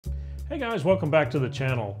Hey guys, welcome back to the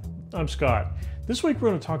channel. I'm Scott. This week we're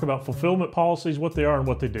going to talk about fulfillment policies, what they are and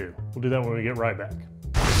what they do. We'll do that when we get right back.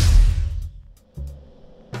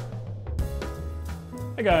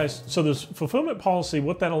 Hey guys, so this fulfillment policy,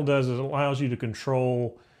 what that does is it allows you to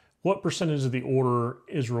control what percentage of the order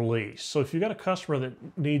is released. So if you've got a customer that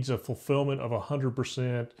needs a fulfillment of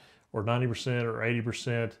 100% or 90% or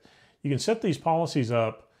 80%, you can set these policies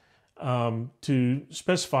up to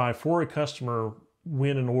specify for a customer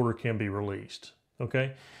when an order can be released.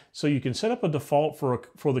 Okay, so you can set up a default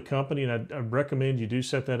for the company, and I recommend you do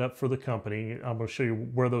set that up for the company. I'm going to show you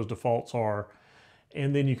where those defaults are.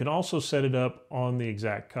 And then you can also set it up on the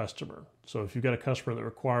exact customer. So if you've got a customer that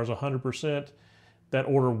requires 100%, that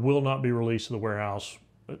order will not be released to the warehouse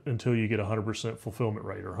until you get 100% fulfillment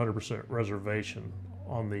rate or 100% reservation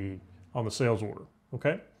on the sales order,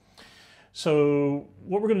 okay? So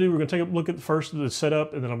what we're gonna do, we're gonna take a look at the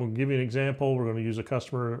setup, and then I'm gonna give you an example. We're gonna use a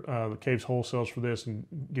customer, the Caves Wholesales, for this and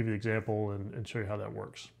give you the example and show you how that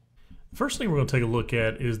works. The first thing we're gonna take a look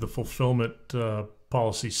at is the fulfillment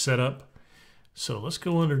policy setup. So let's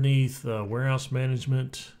go underneath warehouse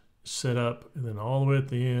management, setup, and then all the way at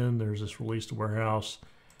the end, there's this release to warehouse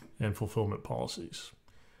and fulfillment policies.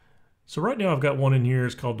 So right now I've got one in here.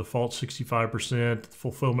 It's called default 65%. The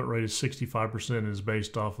fulfillment rate is 65% and is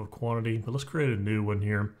based off of quantity, but let's create a new one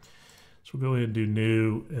here. So we'll go ahead and do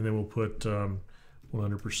new, and then we'll put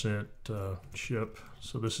 100% ship.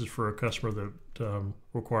 So this is for a customer that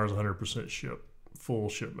requires 100% full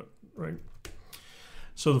shipment, right?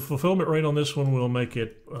 So the fulfillment rate on this one, we'll make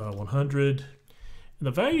it 100. And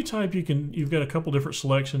the value type, you've got a couple different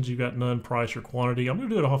selections. You've got none, price, or quantity. I'm going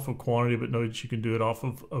to do it off of quantity, but know that you can do it off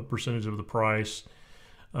of a percentage of the price,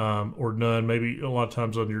 or none. Maybe a lot of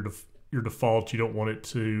times on your default, you don't want it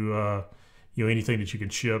to, anything that you can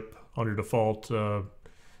ship on your default,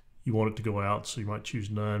 you want it to go out, so you might choose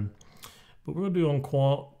none. But we're going to do on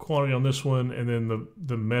quantity on this one, and then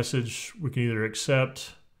the message we can either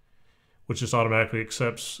accept, which just automatically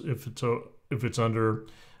accepts if it's under,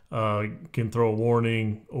 can throw a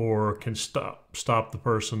warning, or can stop the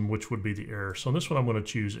person, which would be the error. So on this one, I'm going to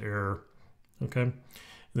choose error, okay? And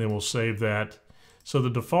then we'll save that. So the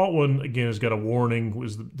default one, again, has got a warning,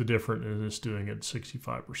 was the different, and it's doing it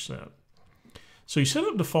 65%. So you set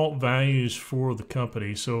up default values for the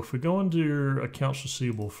company. So if we go into your accounts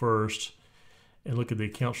receivable first and look at the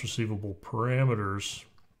accounts receivable parameters,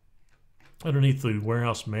 underneath the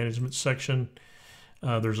warehouse management section,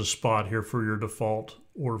 there's a spot here for your default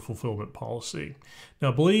order fulfillment policy. Now,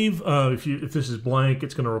 I believe if this is blank,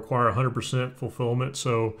 it's going to require 100% fulfillment.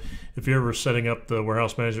 So if you're ever setting up the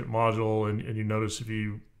warehouse management module and you notice if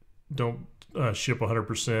you don't ship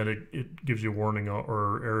 100%, it gives you a warning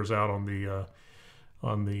or errors out on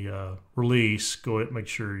the release. Go ahead and make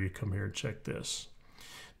sure you come here and check this.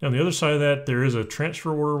 Now, on the other side of that, there is a transfer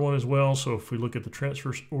order one as well. So if we look at the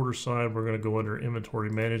transfer order side, we're going to go under inventory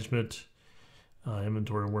management,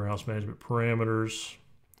 inventory and warehouse management parameters,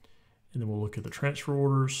 and then we'll look at the transfer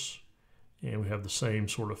orders, and we have the same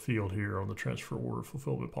sort of field here on the transfer order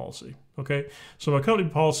fulfillment policy. Okay, so my company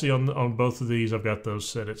policy on both of these, I've got those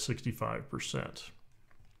set at 65%.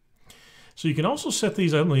 So you can also set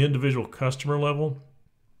these on the individual customer level.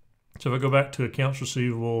 So if I go back to accounts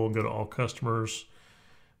receivable and go to all customers,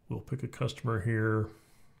 we'll pick a customer here.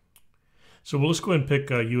 So let's go ahead and pick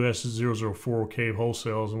US 004 Cave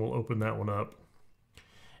Wholesales, and we'll open that one up.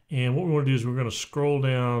 And what we want to do is we're going to scroll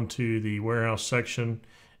down to the warehouse section,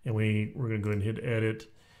 and we're going to go ahead and hit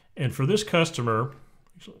edit. And for this customer,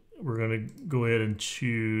 we're going to go ahead and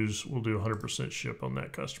choose, we'll do 100% ship on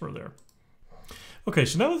that customer there. Okay,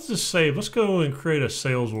 so now let's just save. Let's go and create a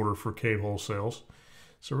sales order for Cave Wholesales.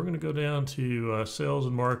 So we're going to go down to sales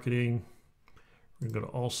and marketing. We're going to go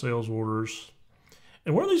to all sales orders.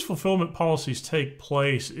 And where these fulfillment policies take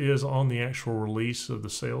place is on the actual release of the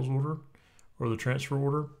sales order or the transfer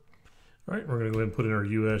order. All right, we're going to go ahead and put in our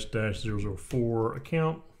US-004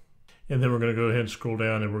 account. And then we're going to go ahead and scroll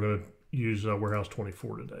down, and we're going to use warehouse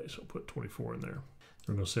 24 today. So put 24 in there.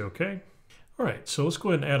 We're going to say OK. All right, so let's go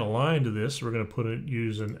ahead and add a line to this. We're going to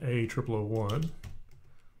use an A001.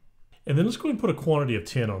 And then let's go ahead and put a quantity of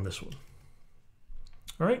 10 on this one.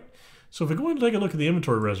 All right, so if we go ahead and take a look at the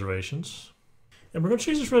inventory reservations, and we're going to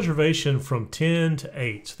change this reservation from 10 to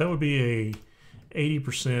 8. So that would be a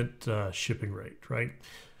 80% shipping rate, right?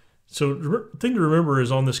 So the thing to remember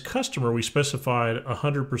is on this customer, we specified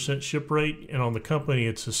 100% ship rate, and on the company,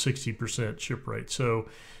 it's a 60% ship rate. So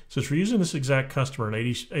since we're using this exact customer, an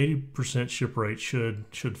 80% ship rate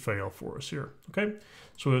should fail for us here, okay?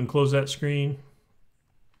 So we're going to close that screen,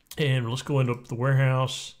 and let's go into the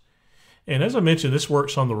warehouse. And as I mentioned, this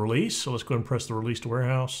works on the release. So let's go ahead and press the release to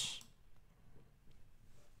warehouse.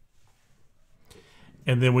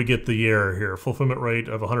 And then we get the error here. Fulfillment rate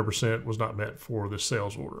of 100% was not met for the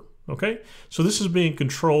sales order. Okay, so this is being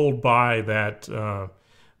controlled by that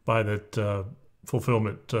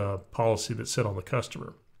fulfillment policy that's set on the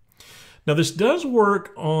customer. Now this does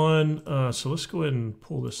work on, so let's go ahead and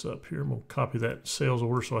pull this up here. I'm going to copy that sales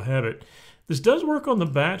order so I have it. This does work on the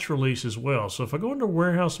batch release as well. So if I go into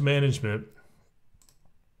warehouse management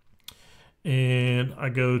and I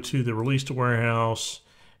go to the release to warehouse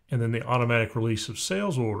and then the automatic release of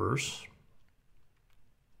sales orders,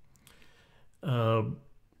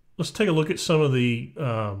 let's take a look at some of the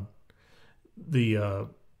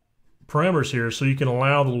parameters here. So you can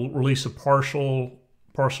allow the release of partially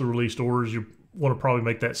released orders. You want to probably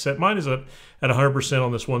make that set. Mine is at 100%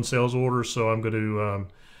 on this one sales order, so I'm going to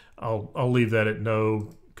I'll leave that at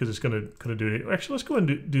no because it's going to do it. Actually, let's go ahead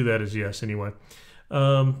and do that as yes anyway.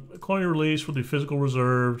 Quantity release will do physical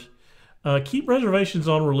reserved. Keep reservations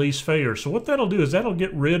on release failure. So what that'll do is that'll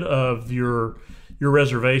get rid of your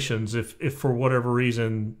reservations if for whatever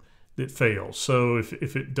reason it fails. So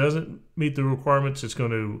if it doesn't meet the requirements, it's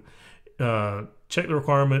going to check the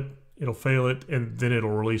requirement, it'll fail it, and then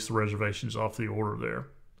it'll release the reservations off the order there.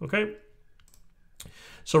 Okay.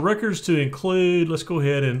 So records to include, let's go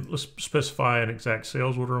ahead and let's specify an exact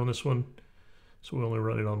sales order on this one. So we only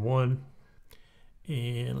run it on one.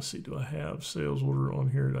 And let's see, do I have sales order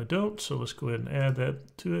on here? I don't, so let's go ahead and add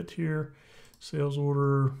that to it here. Sales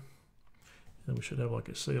order, and we should have like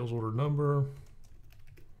a sales order number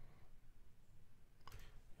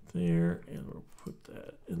there, and we'll put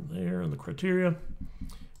that in there in the criteria.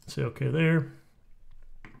 Say okay there.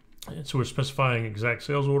 And so we're specifying exact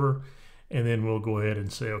sales order, and then we'll go ahead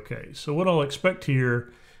and say okay. So what I'll expect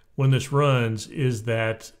here when this runs is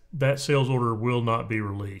that that sales order will not be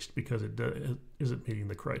released because it isn't meeting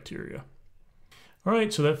the criteria. All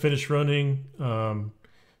right, so that finished running.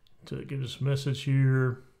 To give us a message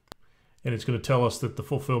here, and it's going to tell us that the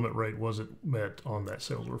fulfillment rate wasn't met on that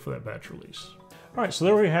sales order for that batch release. All right, so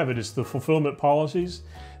there we have it. It's the fulfillment policies.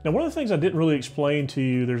 Now, one of the things I didn't really explain to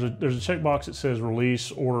you, there's a checkbox that says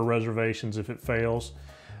release order reservations if it fails.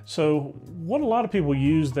 So what a lot of people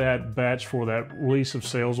use that batch for, that release of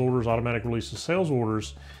sales orders, automatic release of sales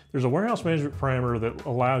orders, there's a warehouse management parameter that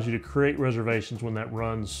allows you to create reservations when that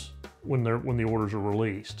runs, when the orders are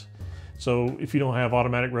released. So if you don't have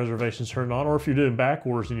automatic reservations turned on, or if you're doing back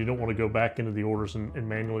orders and you don't want to go back into the orders and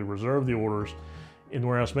manually reserve the orders, in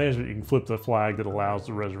warehouse management, you can flip the flag that allows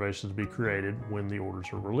the reservations to be created when the orders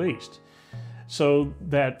are released. So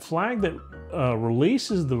that flag that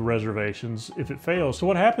releases the reservations, if it fails, so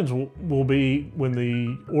what happens will be when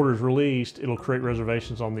the order is released, it'll create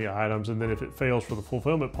reservations on the items, and then if it fails for the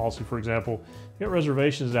fulfillment policy, for example, you got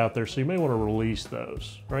reservations out there, so you may want to release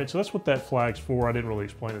those, right? So that's what that flag's for. I didn't really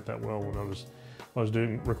explain it that well when I was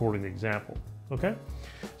recording the example. Okay,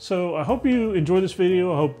 so I hope you enjoyed this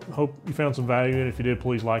video. I hope you found some value in it. If you did,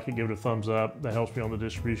 please like it, give it a thumbs up. That helps me on the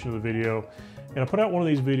distribution of the video. And I put out one of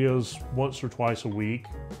these videos once or twice a week.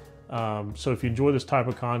 So if you enjoy this type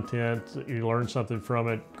of content, you learn something from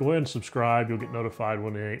it, go ahead and subscribe. You'll get notified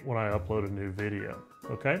when I upload a new video.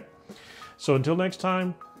 Okay, so until next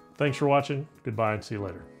time, thanks for watching. Goodbye and see you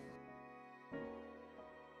later.